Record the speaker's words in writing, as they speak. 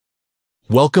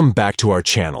Welcome back to our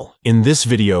channel. In this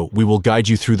video, we will guide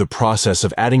you through the process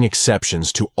of adding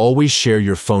exceptions to always share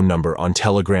your phone number on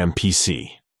Telegram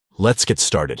PC. Let's get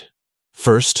started.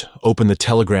 First, open the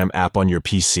Telegram app on your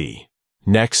PC.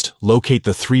 Next, locate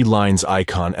the three lines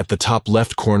icon at the top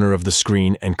left corner of the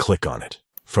screen and click on it.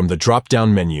 From the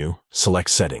drop-down menu, select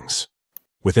Settings.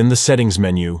 Within the Settings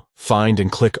menu, find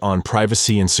and click on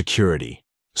Privacy and Security.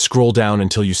 Scroll down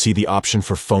until you see the option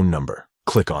for phone number.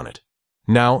 Click on it.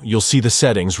 Now, you'll see the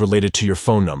settings related to your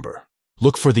phone number.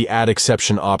 Look for the Add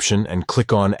Exception option and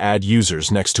click on Add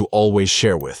Users next to Always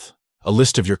Share With. A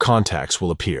list of your contacts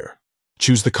will appear.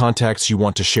 Choose the contacts you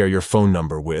want to share your phone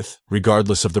number with,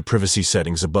 regardless of the privacy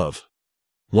settings above.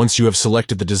 Once you have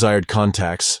selected the desired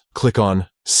contacts, click on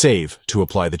Save to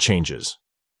apply the changes.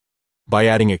 By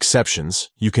adding exceptions,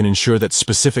 you can ensure that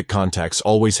specific contacts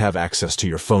always have access to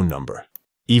your phone number,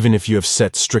 even if you have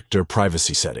set stricter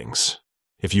privacy settings.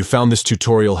 If you found this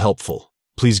tutorial helpful,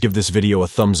 please give this video a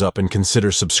thumbs up and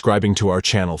consider subscribing to our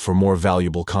channel for more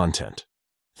valuable content.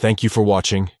 Thank you for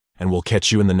watching, and we'll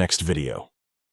catch you in the next video.